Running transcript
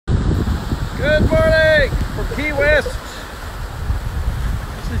Good morning from Key West.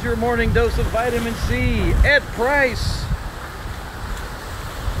 This is your morning dose of vitamin C. Ed Price.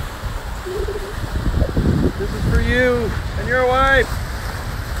 This is for you and your wife.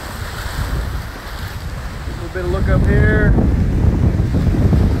 A little bit of look up here.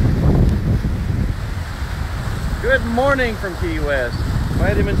 Good morning from Key West.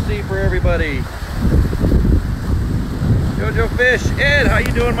 Vitamin C for everybody. Jojo Fish. Ed, how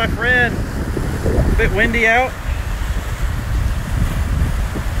you doing, my friend? A bit windy out.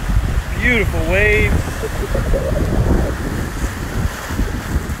 Beautiful waves.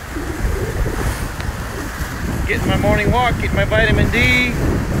 Getting my morning walk, getting my vitamin D.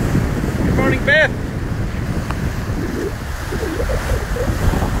 Good morning, Beth.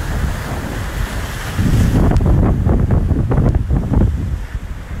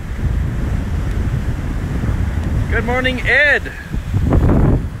 Good morning, Ed.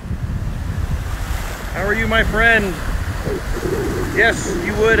 How are you, my friend? Yes,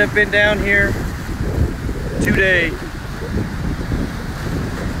 you would have been down here today.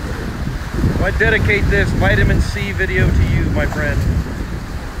 So I dedicate this vitamin C video to you, my friend.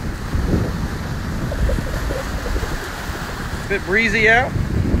 A bit breezy out.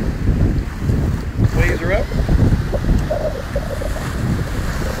 Waves are up.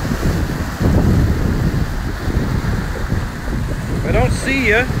 If I don't see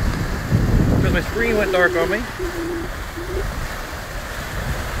you, because my screen went dark on me.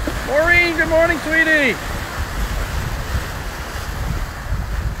 Maureen, good morning, sweetie.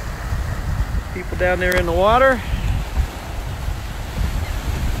 People down there in the water.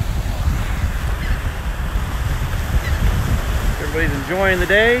 Everybody's enjoying the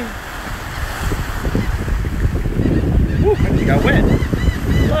day. Woo, I just got wet.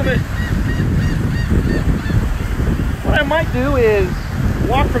 Love it. What I might do is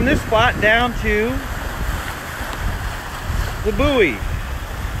walk from this spot down to the buoy.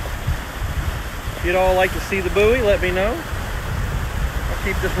 If you'd all like to see the buoy, let me know. I'll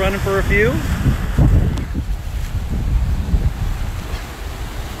keep this running for a few.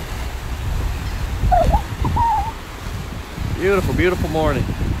 Beautiful, beautiful morning.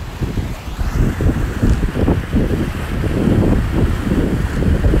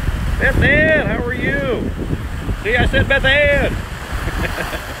 Beth Ann, how are you? See, I said Beth Ann.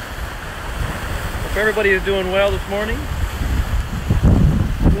 Hope everybody is doing well this morning.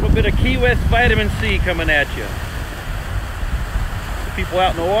 A little bit of Key West vitamin C coming at you. The people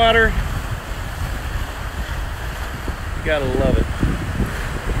out in the water, you gotta love it.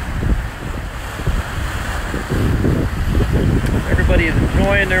 Everybody is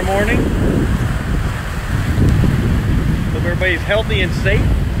enjoying their morning. Hope everybody's healthy and safe.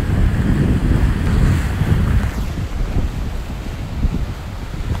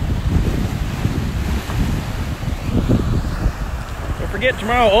 Forget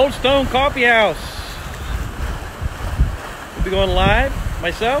tomorrow, Old Stone Coffee House. We'll be going live.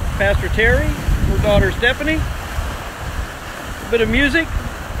 Myself, Pastor Terry, her daughter Stephanie. A little bit of music,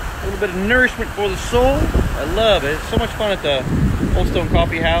 a little bit of nourishment for the soul. I love it. It's so much fun at the Old Stone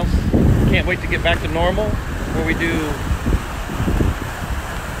Coffee House. Can't wait to get back to normal, where we do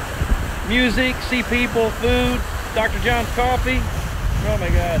music, see people, food, Dr. John's coffee. Oh my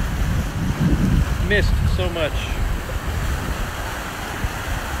God. Missed so much.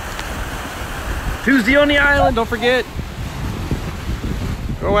 Tuesday on the island, don't forget.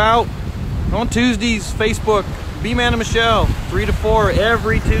 Go out on Tuesdays, Facebook, B-Man and Michelle, 3 to 4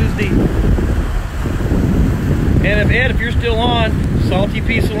 every Tuesday. And if you're still on, salty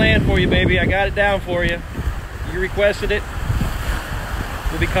piece of land for you, baby. I got it down for you. You requested it.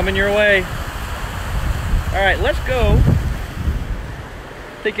 We'll be coming your way. All right, let's go.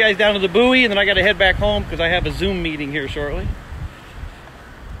 Take you guys down to the buoy, and then I got to head back home because I have a Zoom meeting here shortly.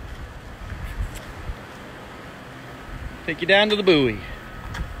 Take you down to the buoy.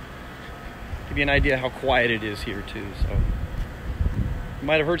 Give you an idea how quiet it is here too. So you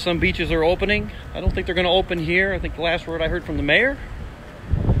might have heard some beaches are opening. I don't think they're going to open here. I think the last word I heard from the mayor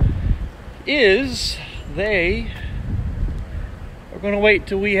is they are going to wait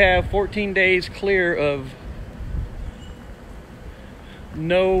till we have 14 days clear of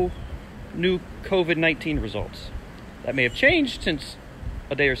no new COVID-19 results. That may have changed since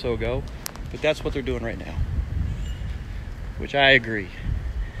a day or so ago, but that's what they're doing right now. Which I agree.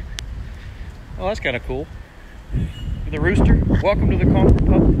 Oh, that's kind of cool. The rooster, welcome to the Concord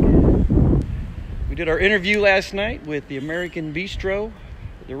Public. We did our interview last night with the American Bistro,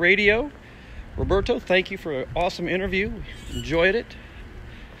 the radio. Roberto, thank you for an awesome interview. Enjoyed it.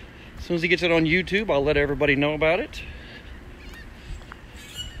 As soon as he gets it on YouTube, I'll let everybody know about it.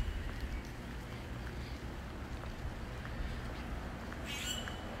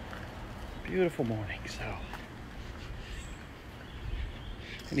 Beautiful morning. So,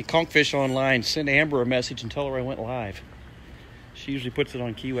 any conkfish online, send Amber a message and tell her I went live. She usually puts it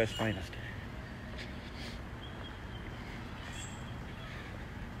on Key West Finest.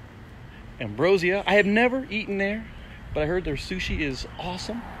 Ambrosia. I have never eaten there, but I heard their sushi is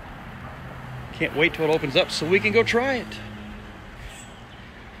awesome. Can't wait till it opens up so we can go try it.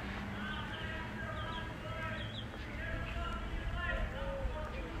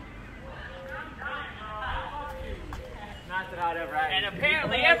 And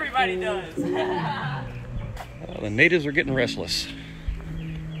apparently everybody does. The natives are getting restless.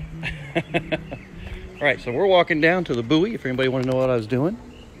 All right, so we're walking down to the buoy if anybody want to know what I was doing.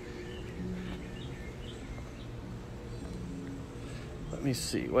 Let me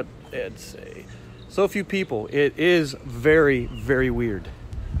see what Ed say. So few people. It is very, very weird.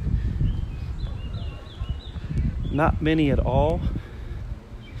 Not many at all.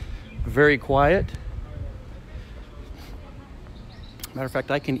 Very quiet. Matter of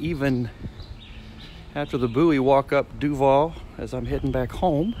fact, I can even, after the buoy, walk up Duval as I'm heading back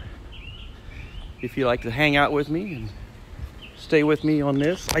home. If you like to hang out with me and stay with me on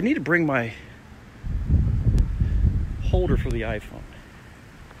this. I need to bring my holder for the iPhone.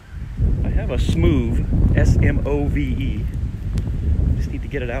 I have a Smove, S-M-O-V-E. I just need to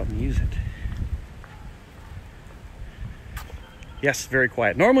get it out and use it. Yes, very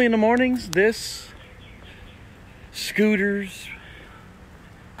quiet. Normally in the mornings, scooters,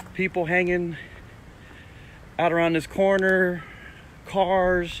 people hanging out around this corner,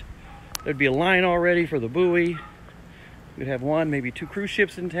 cars. There'd be a line already for the buoy. We'd have one, maybe two cruise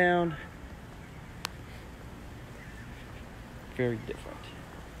ships in town. Very different.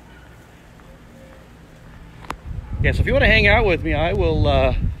 Yeah, so if you want to hang out with me, I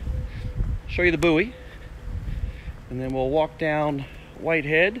will show you the buoy. And then we'll walk down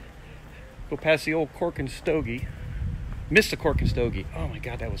Whitehead, go past the old Cork and Stogie. Missed the Cork and Stogie. Oh my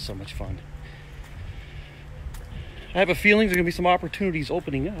God, that was so much fun. I have a feeling there's going to be some opportunities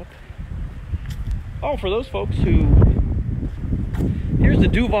opening up. Oh, for those folks who... Here's the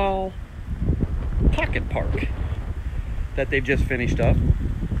Duval Pocket Park that they've just finished up.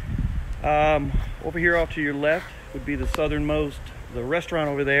 Over here off to your left would be the Southernmost, the restaurant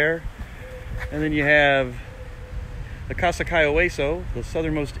over there. And then you have the Casa Cayoeso, the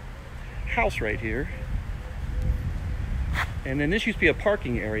southernmost house right here. And then this used to be a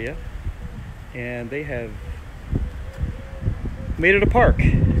parking area, and they have made it a park.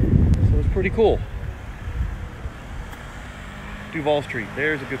 So it's pretty cool. Duval Street.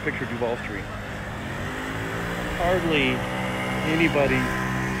 There's a good picture of Duval Street. Hardly anybody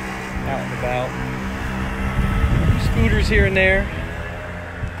out and about. Scooters here and there.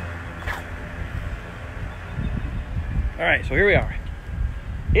 All right, so here we are.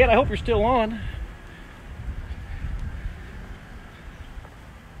 Ed, I hope you're still on.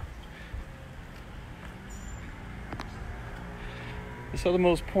 The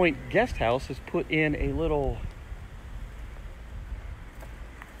Southernmost Point guest house has put in a little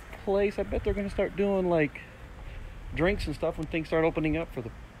place. I bet they're going to start doing like drinks and stuff when things start opening up for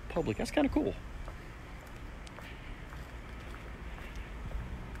the public. That's kind of cool.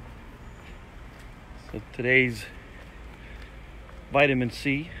 So today's vitamin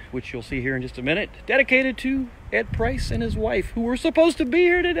C, which you'll see here in just a minute, dedicated to Ed Price and his wife, who were supposed to be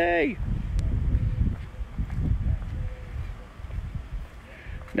here today.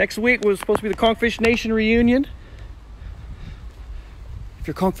 Next week was supposed to be the Conkfish Nation reunion. If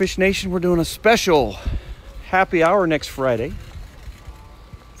you're Conkfish Nation, we're doing a special happy hour next Friday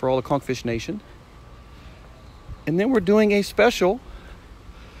for all the Conkfish Nation. And then we're doing a special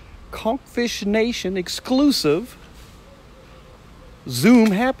Conkfish Nation exclusive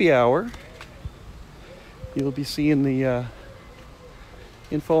Zoom happy hour. You'll be seeing the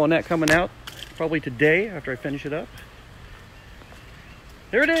info on that coming out probably today after I finish it up.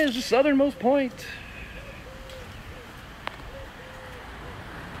 There it is, the Southernmost Point.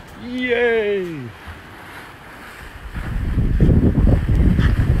 Yay!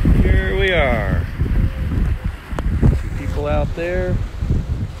 Here we are. People out there.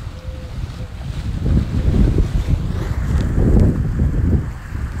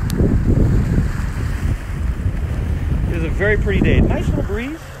 It is a very pretty day. Nice little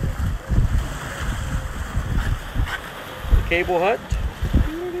breeze. The cable hut.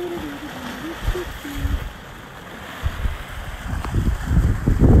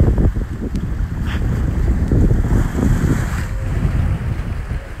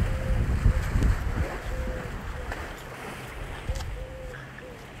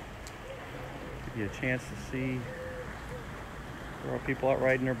 Give you a chance to see. There are people out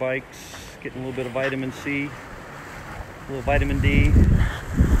riding their bikes, getting a little bit of vitamin C, a little vitamin D.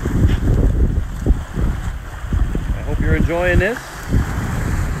 I hope you're enjoying this.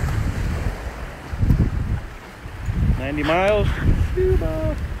 90 miles to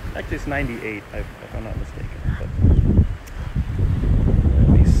Cuba. Actually, it's 98, if I'm not mistaken. But let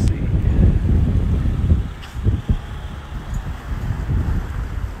me see.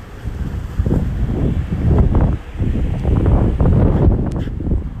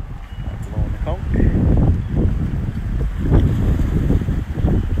 Blowing the conch.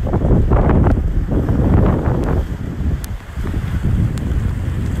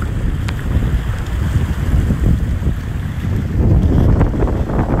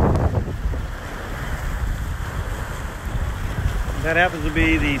 That happens to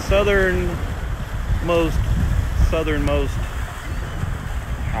be the southernmost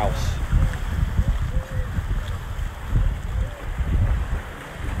house.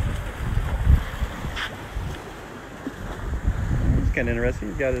 It's kind of interesting.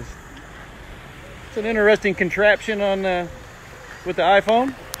 He's got his. It's an interesting contraption on with the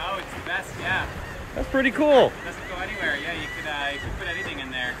iPhone. Oh, it's the best, yeah. That's pretty cool. It doesn't go anywhere. Yeah, you could put anything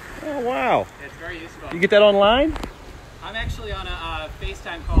in there. Oh wow! It's very useful. You get that online? I'm actually on a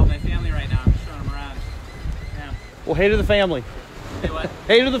FaceTime call with my family right now. I'm showing them around. Yeah. Well, hey to the family. Hey, what?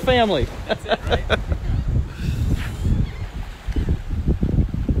 Hey to the family. That's it, right?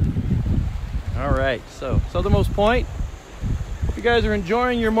 All right, so Southernmost Point. Hope you guys are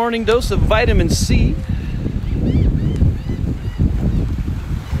enjoying your morning dose of vitamin C.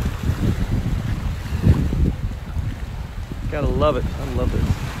 Gotta love it. I love it.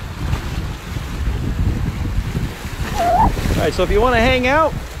 All right, so if you want to hang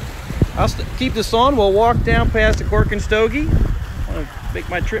out, I'll keep this on. We'll walk down past the Cork and Stogie. I want to make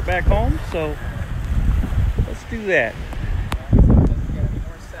my trip back home, so let's do that.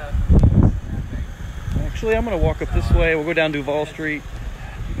 Actually, I'm going to walk up this way. We'll go down Duval Street.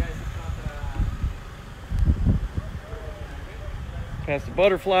 Past the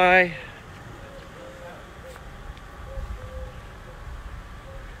Butterfly.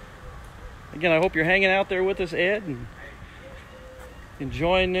 Again, I hope you're hanging out there with us, Ed, and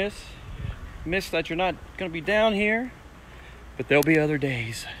enjoying this. Miss that you're not going to be down here, but there'll be other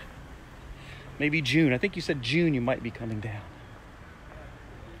days. Maybe June. I think you said June you might be coming down.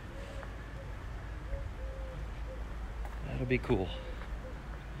 That'll be cool.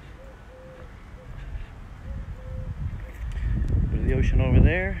 Go to the ocean over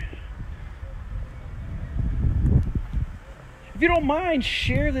there. If you don't mind,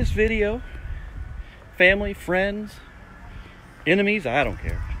 share this video. Family, friends, enemies, I don't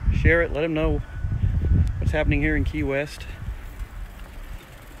care. Share it, let them know what's happening here in Key West.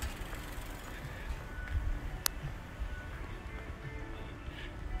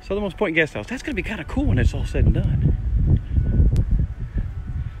 Southernmost Point Guest House. That's going to be kind of cool when it's all said and done.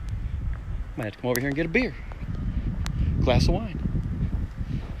 Might have to come over here and get a beer. Glass of wine.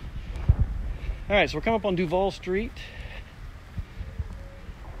 All right, so we're coming up on Duval Street.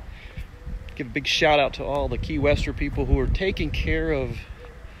 Give a big shout out to all the Key Wester people who are taking care of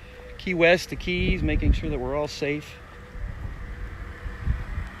Key West, the Keys, making sure that we're all safe.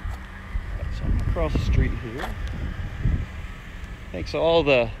 So I'm across the street here. Thanks to all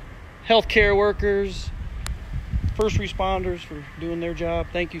the healthcare workers, first responders for doing their job.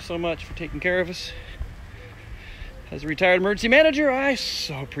 Thank you so much for taking care of us. As a retired emergency manager, I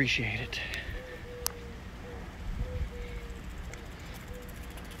so appreciate it.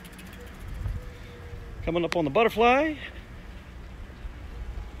 Coming up on the Butterfly.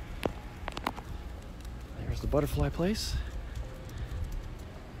 There's the Butterfly place.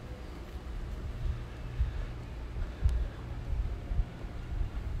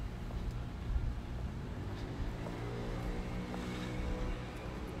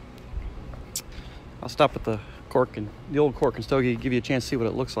 I'll stop at the old Cork and Stogie, give you a chance to see what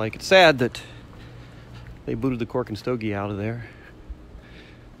it looks like. It's sad that they booted the Cork and Stogie out of there.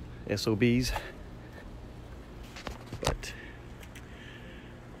 SOBs. But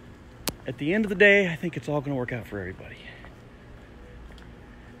at the end of the day, I think it's all going to work out for everybody.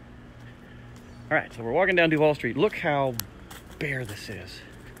 All right, so we're walking down Duval Street. Look how bare this is.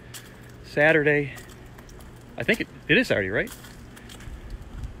 Saturday. I think it is Saturday, right?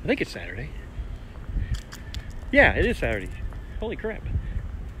 I think it's Saturday. Yeah, it is Saturday. Holy crap.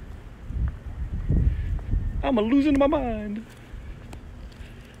 I'm losing my mind.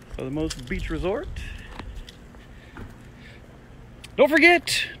 Southernmost Beach Resort. Don't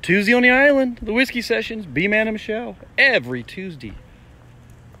forget, Tuesday on the Island, the whiskey sessions, B-Man and Michelle, every Tuesday.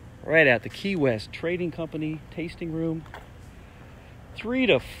 Right at the Key West Trading Company tasting room, 3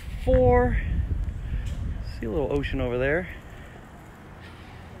 to 4. See a little ocean over there.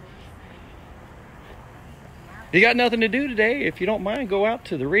 If you got nothing to do today, if you don't mind, go out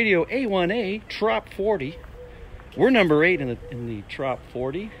to the radio A1A Trop 40. We're number 8 in the Trop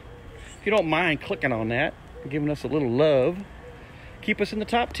 40. If you don't mind clicking on that, giving us a little love, keep us in the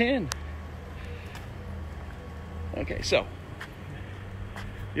top 10. Okay, so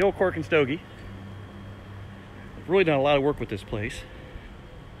the old Cork and Stogie. I've really done a lot of work with this place.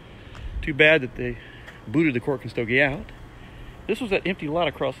 Too bad that they booted the Cork and Stogie out. This was that empty lot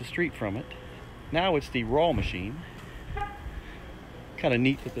across the street from it. Now it's the raw machine. Kind of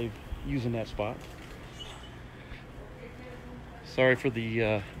neat that they've using that spot. Sorry for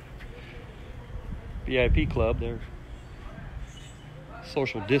the VIP club. They're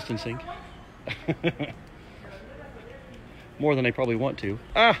social distancing. More than they probably want to.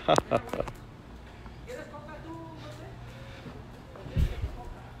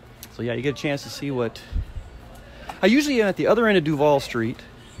 So yeah, you get a chance to see what... I usually am at the other end of Duval Street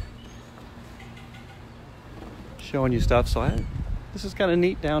showing you stuff, so this is kind of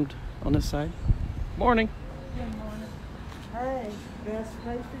neat down on this side. Morning. Good morning. Hey, best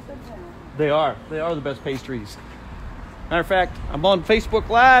pastries in town. They are the best pastries. Matter of fact, I'm on Facebook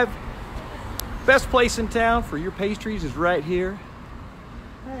Live. Best place in town for your pastries is right here.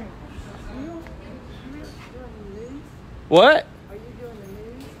 Hey, you doing the news? What? Are you doing the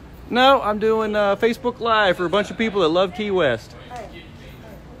news? No, I'm doing Facebook Live for a bunch of people that love Key West. Hey.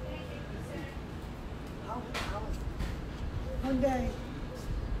 One day,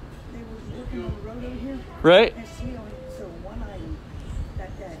 they were working on the road over here. Right? And she only sold one item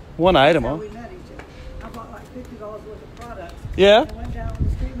that day. One item, That's huh? how we met each other. I bought like $50 worth of products. Yeah? I went down the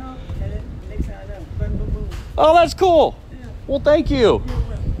street and all, and then next thing I know, boom, boom, boom. Oh, that's cool. Yeah. Well, thank you. You're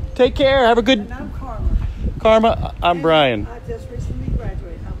welcome. Take care. Have a And good... I'm Karma. Karma, I'm And Brian. I just recently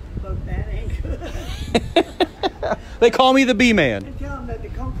graduated. I'm both bad and good. They call me the B-Man. And tell them that the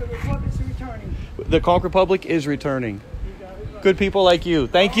Conquer Republic's returning. The Conch Republic is returning. You got it right. Good people like you.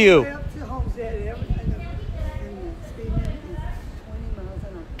 Thank All the you. way up to Homestead, and the speed limit is 20 miles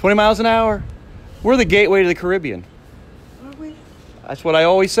an hour. 20 miles an hour. We're the gateway to the Caribbean. Are we? That's what I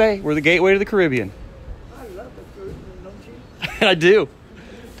always say. We're the gateway to the Caribbean. I love the fruit, don't you? I do.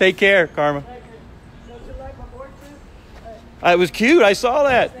 Take care, Karma. Don't you like my board too? It was cute. I saw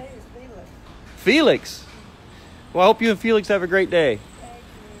His that. name is Felix. Felix. Well, I hope you and Felix have a great day.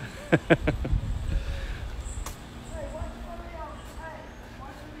 Thank you. Hey, watch the video. Hey,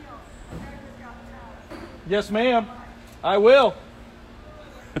 watch the video. America's Got Talent. Yes, ma'am. I will.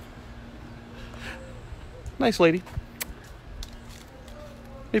 Nice lady.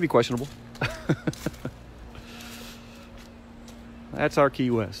 Maybe questionable. That's our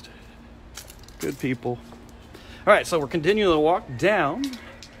Key West. Good people. All right, so we're continuing to walk down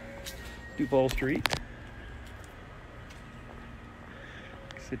Duval Street.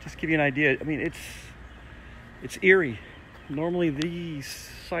 So just to give you an idea, I mean, it's eerie. Normally these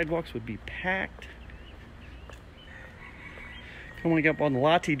sidewalks would be packed. Coming up on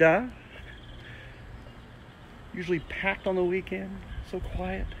La-Ti-Da. Usually packed on the weekend. So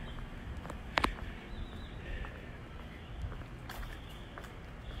quiet.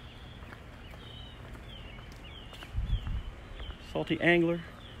 Salty Angler.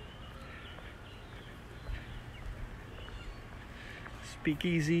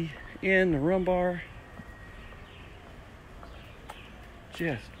 Speakeasy Inn, the Rum Bar.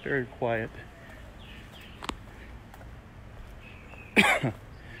 Just very quiet.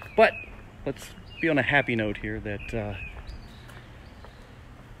 But let's be on a happy note here that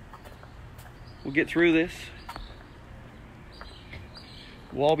we'll get through this.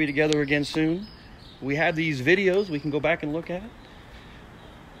 We'll all be together again soon. We have these videos we can go back and look at.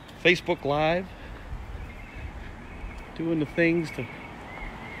 Facebook Live. Doing the things to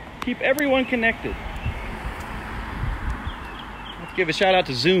keep everyone connected. Let's give a shout out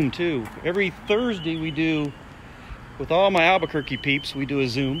to Zoom too. Every Thursday we do, with all my Albuquerque peeps, we do a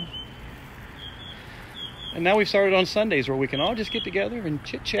Zoom. And now we've started on Sundays where we can all just get together and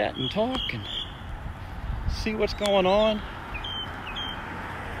chit chat and talk and see what's going on.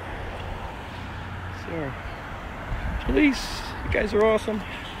 So, police, you guys are awesome.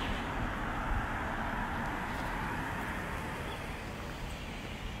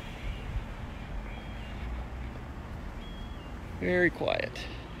 Very quiet.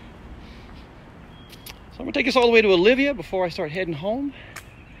 So I'm gonna take us all the way to Olivia before I start heading home.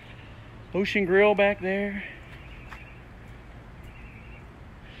 Ocean Grill back there.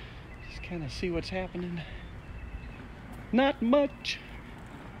 Just kind of see what's happening. Not much.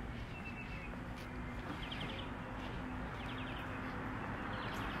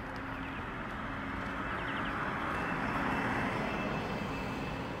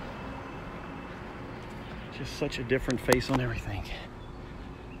 Just such a different face on everything.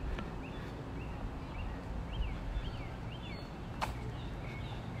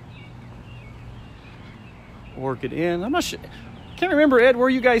 Orchid Inn. I'm not sure. Can't remember, Ed, where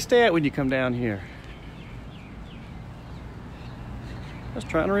you guys stay at when you come down here. I was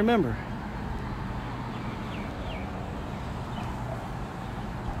trying to remember.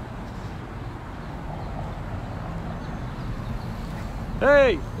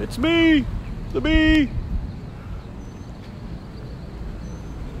 Hey, it's me, the bee.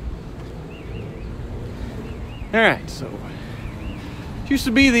 All right, so it used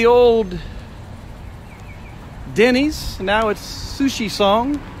to be the old Denny's. Now it's Sushi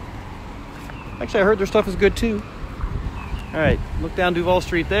Song. Actually, I heard their stuff is good too. All right, look down Duval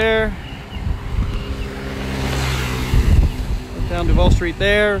Street there. Look down Duval Street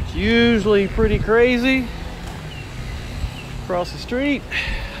there. It's usually pretty crazy. Across the street.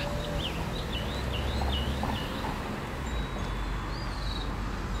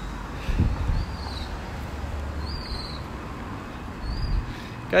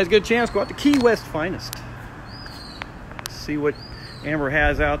 Guys, get a chance, go out to Key West Finest. See what Amber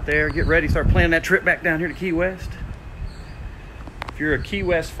has out there. Get ready, start planning that trip back down here to Key West. If you're a Key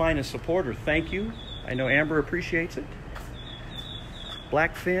West Finest supporter, thank you. I know Amber appreciates it.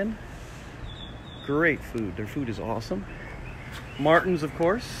 Blackfin, great food. Their food is awesome. Martin's, of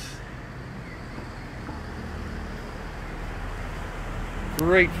course.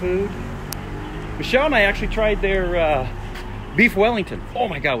 Great food. Michelle and I actually tried their beef Wellington. Oh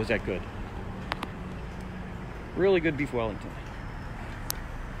my God, was that good. Really good beef Wellington.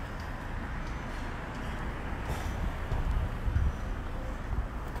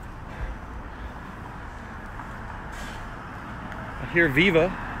 Here,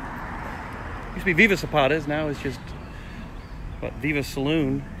 Viva. Used to be Viva Zapatas, now it's just Viva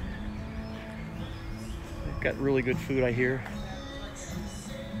Saloon. They've got really good food, I hear.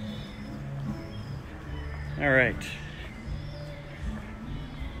 All right.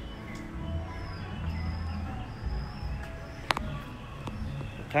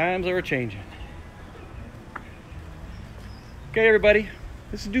 The times are changing. Okay, everybody.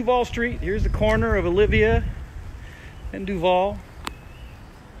 This is Duval Street. Here's the corner of Olivia and Duval.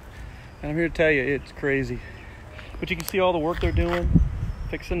 And I'm here to tell you, it's crazy. But you can see all the work they're doing,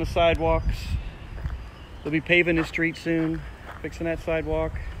 fixing the sidewalks. They'll be paving this street soon, fixing that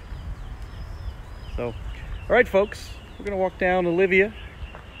sidewalk. So, all right, folks, we're gonna walk down Olivia.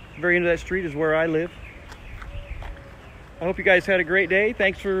 The very end of that street is where I live. I hope you guys had a great day.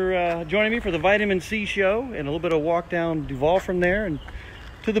 Thanks for joining me for the Vitamin C show and a little bit of walk down Duval from there and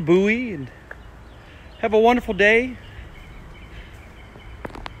to the buoy. And have a wonderful day.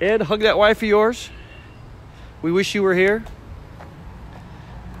 Ed, hug that wife of yours. We wish you were here.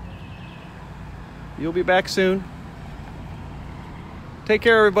 You'll be back soon. Take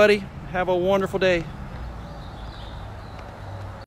care, everybody. Have a wonderful day.